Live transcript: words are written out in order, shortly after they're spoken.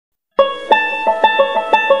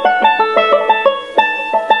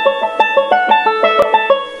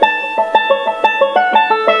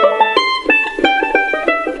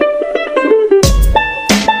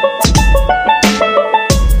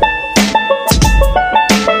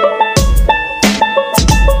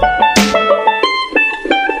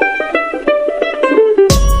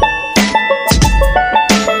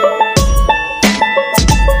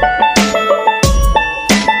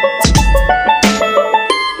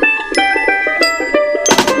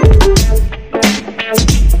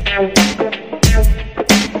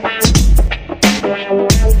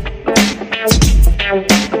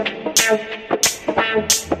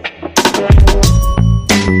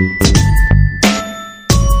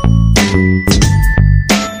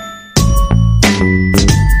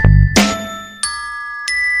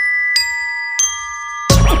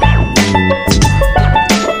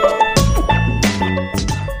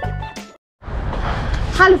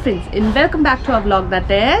friends, and welcome back to our vlog that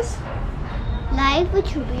is Life with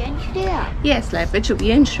Shubhi and Shreya. Yes, Life with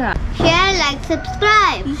Shubhi and Shreya. Share, like,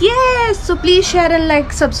 subscribe. Yes, so please share and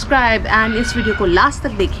like, subscribe and इस video को last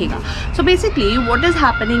तक देखिएगा. So basically what is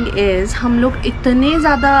happening is हम लोग इतने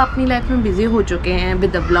ज़्यादा अपनी life में बिजी हो चुके हैं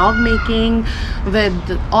with the vlog making,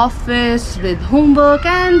 with office, with homework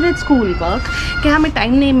and with school work कि हमें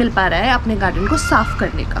टाइम नहीं मिल पा रहा है अपने गार्डन को साफ़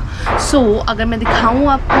करने का. So अगर मैं दिखाऊँ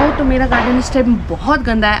आपको तो मेरा गार्डन इस टाइम बहुत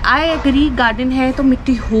गंदा है. आई एग्री, गार्डन है तो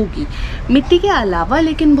मिट्टी होगी, मिट्टी के अलावा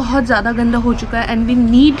लेकिन बहुत ज़्यादा गंदा हो चुका है and we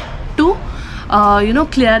need to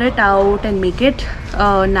clear it out and make it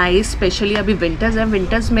nice. Specially अभी विंटर्स है,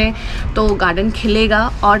 विंटर्स में तो गार्डन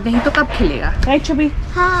खिलेगा और नहीं तो कब खिलेगा, राइट शुभी?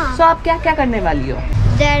 हाँ. सो आप क्या क्या करने वाली हो?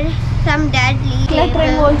 There some dead leaves.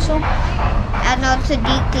 Cluttering also. And also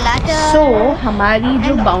declutter. So हमारी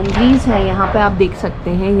जो बाउंड्रीज हैं यहाँ पे आप देख सकते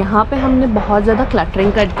हैं, यहाँ पे हमने बहुत ज़्यादा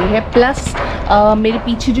क्लटरिंग कर दी है. प्लस मेरे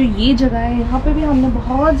पीछे जो ये जगह है यहाँ पे भी हमने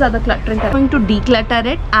बहुत ज़्यादा क्लटरिंग कर. Going to declutter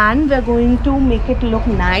it and we are going to make it look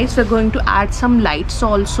nice. We are going to add some lights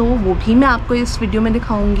also, वो भी मैं आपको इस वीडियो में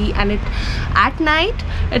दिखाऊंगी. And it at night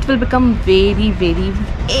it will become very very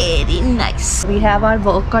very nice. We have our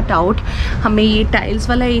work cut out. हमें ये tiles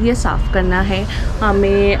वाला एरिया साफ़ करना है.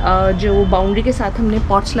 हमें जो बाउंड्री के साथ हमने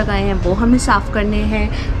पॉट्स लगाए हैं वो हमें साफ़ करने हैं.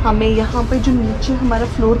 हमें यहाँ पे जो नीचे हमारा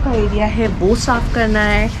फ्लोर का एरिया है वो साफ़ करना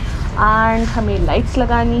है. एंड हमें लाइट्स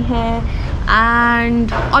लगानी है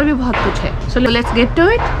एंड और भी बहुत कुछ है. So let's get to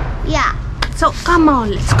it. या सो कम ऑन,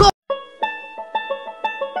 लेट्स गो.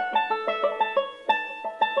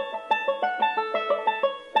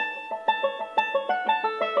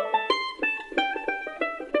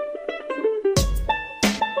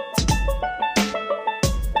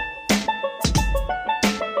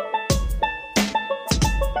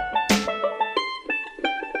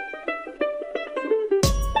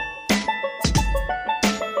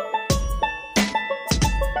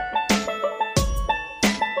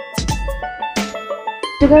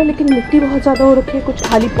 जगह लेकिन मिट्टी बहुत ज़्यादा हो रखी है. कुछ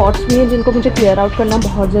खाली पॉट्स भी हैं जिनको मुझे क्लियर आउट करना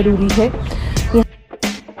बहुत ज़रूरी है.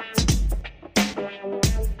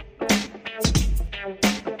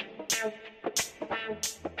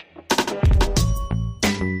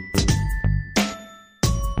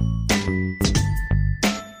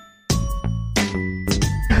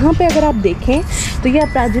 यहाँ पे अगर आप देखें तो ये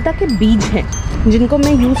अपराजिता के बीज हैं जिनको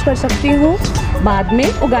मैं यूज़ कर सकती हूँ बाद में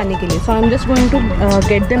उगाने के लिए. सो I am just going to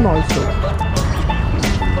get them also.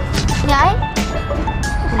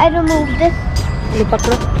 I remove this. ये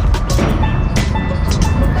पकड़ो.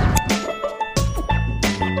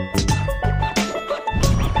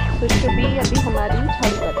 तो शुभी अभी हमारी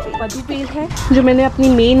झाड़ू कर रही है. मधु बेल है जो मैंने अपनी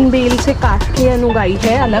मेन बेल से काट के उगाई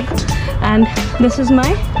है अलग. And this is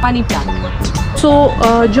my money plant. सो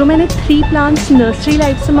जो मैंने 3 प्लांट्स नर्सरी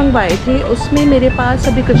लाइफ से मंगवाए थे उसमें मेरे पास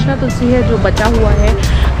अभी कृष्णा तुलसी है जो बचा हुआ है.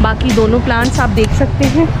 बाकी दोनों प्लांट्स आप देख सकते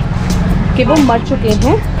हैं कि वो मर चुके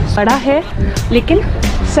हैं. बड़ा है लेकिन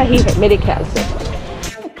सही है मेरे ख्याल से.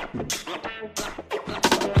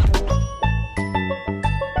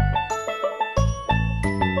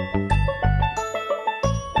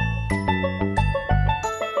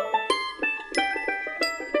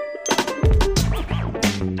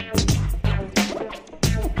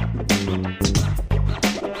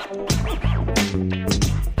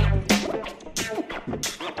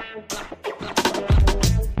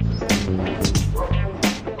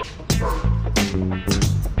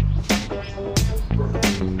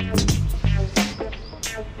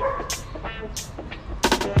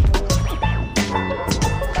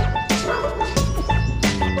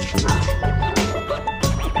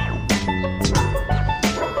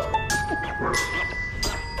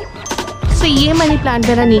 तो ये मनी प्लांट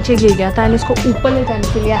मेरा नीचे गिर गया था एंड इसको ऊपर ले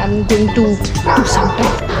जाने के लिए I am going to do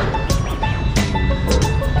something.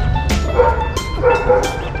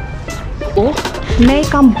 तो मैं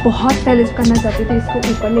काम बहुत पहले से करना चाहती थी, इसको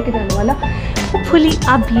ऊपर लेके जाने वाला. होपफुली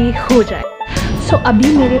अब ये हो जाए. सो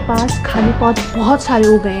अभी मेरे पास खाली पॉट बहुत सारे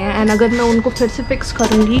हो गए हैं एंड अगर मैं उनको फिर से फिक्स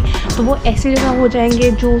करूँगी तो वो ऐसी जगह हो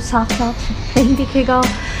जाएंगे जो साफ साफ नहीं दिखेगा.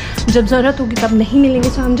 जब ज़रूरत होगी तब नहीं मिलेंगे.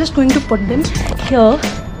 सो I am just going to put them here.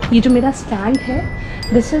 ये जो मेरा स्टैंड है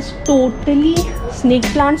this is totally snake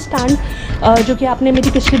plant stand, जो कि आपने मेरी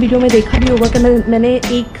पिछले वीडियो में देखा भी होगा कि मैंने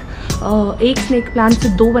एक स्नेक प्लांट से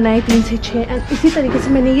 2 बनाए, 3 से 6 एंड इसी तरीके से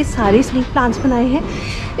मैंने ये सारे स्नेक प्लांट्स बनाए हैं.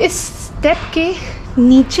 इस स्टेप के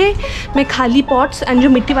नीचे मैं खाली पॉट्स एंड जो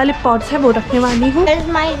मिट्टी वाले पॉट्स हैं वो रखने वाली हूँ.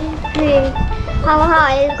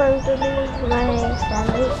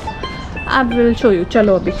 I will show you.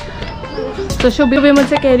 चलो अभी तो शुभी भी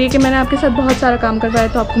मुझसे कह रही है कि मैंने आपके साथ बहुत सारा काम करवाया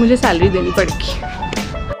तो आपको मुझे सैलरी देनी पड़ेगी.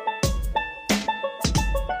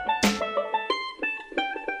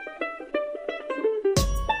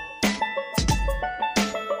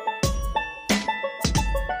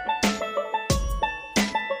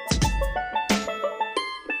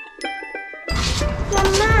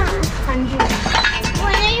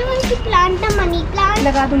 to plant a money plant.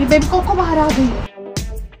 लगा दूंगी। बेबी कोको बाहर आ गई।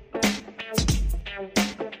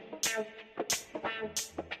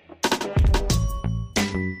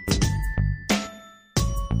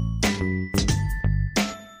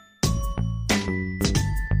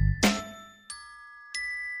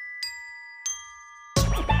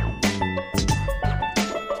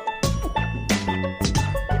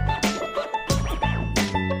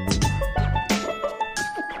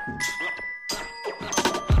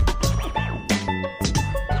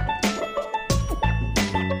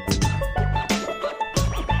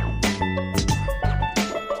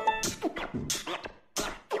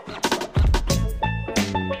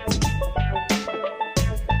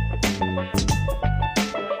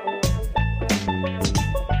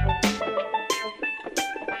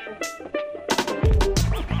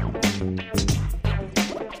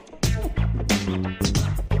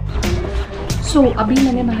 सो अभी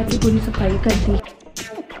मैंने बाहर की पूरी सफाई कर दी।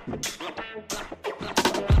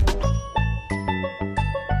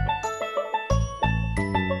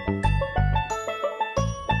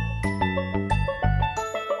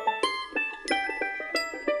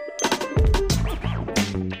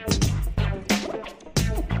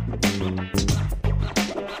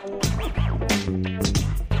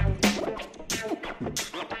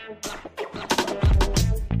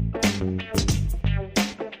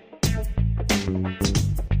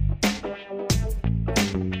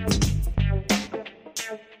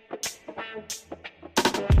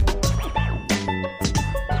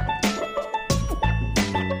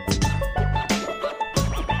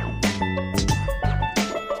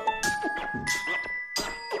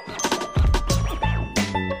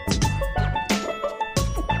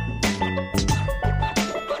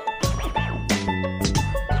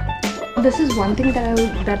 This is one thing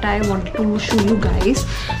that I want to show you guys.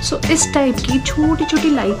 So इस टाइप की छोटी छोटी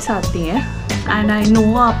लाइट्स आती हैं एंड आई नो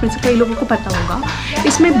आप में से कई लोगों को पता होगा।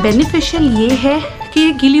 इसमें बेनिफिशियल ये है कि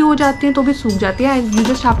ये गीली हो जाती हैं तो भी सूख जाती है and you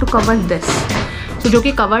just have to cover this. तो जो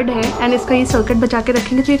कि कवर्ड है एंड इसका ये सर्किट बचा के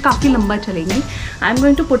रखेंगे तो ये काफ़ी लंबा चलेंगी। I am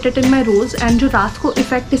going to put it in my rose and जो रात को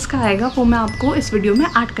इफेक्ट इसका आएगा वो मैं आपको इस वीडियो में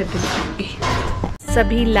ऐड करके दिखाऊंगी।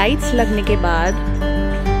 सभी लाइट्स लगने के बाद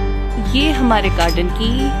ये हमारे गार्डन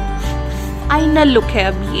की फाइनल लुक है।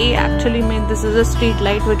 अब ये एक्चुअली में this is a street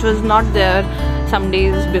light which was not there some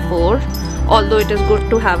days before, although it is good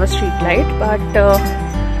to have a street light, but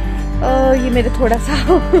ये मेरे थोड़ा सा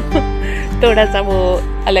वो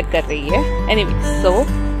अलग कर रही है। Anyway so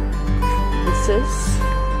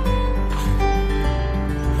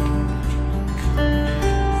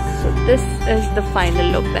this is the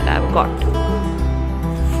final look that I have got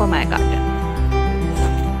for my garden.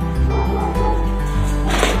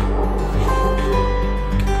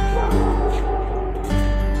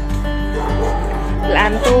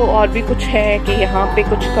 Plan तो और भी कुछ है कि यहाँ पे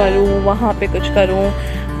कुछ करूँ, वहाँ पे कुछ करूँ,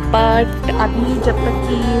 बट अभी जब तक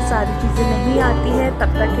कि ये सारी चीज़ें नहीं आती है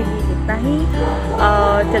तब तक के लिए इतना ही।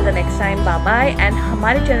 Till the next time, bye bye. And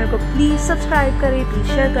हमारे चैनल को प्लीज़ सब्सक्राइब करें, प्लीज़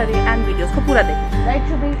शेयर करें एंड वीडियोस को पूरा देखें। राइट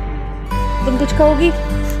शुभी, तुम कुछ कहोगी?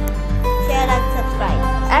 Share and subscribe.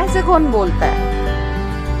 ऐसे कौन बोलता है,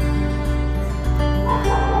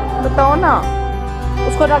 बताओ ना।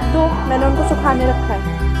 उसको रख दो, मैंने उनको सुखाने रखा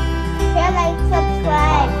है। Share, like,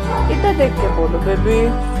 subscribe. इधर देख के बोलो बेबी।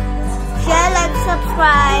 Share, like,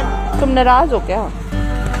 subscribe. तुम नाराज हो क्या?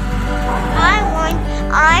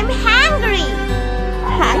 I'm hungry.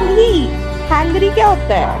 Hungry? Hungry क्या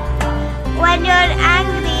होता है? When you're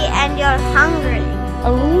angry and you're hungry.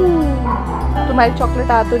 तुम्हारी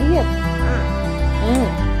चॉकलेट आ तो रही है?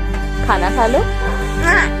 खाना खा लो।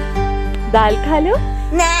 दाल खा लो।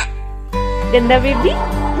 ना। गंदा बेबी।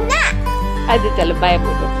 ना। अच्छा चलो बाय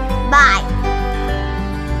बोलो। Bye.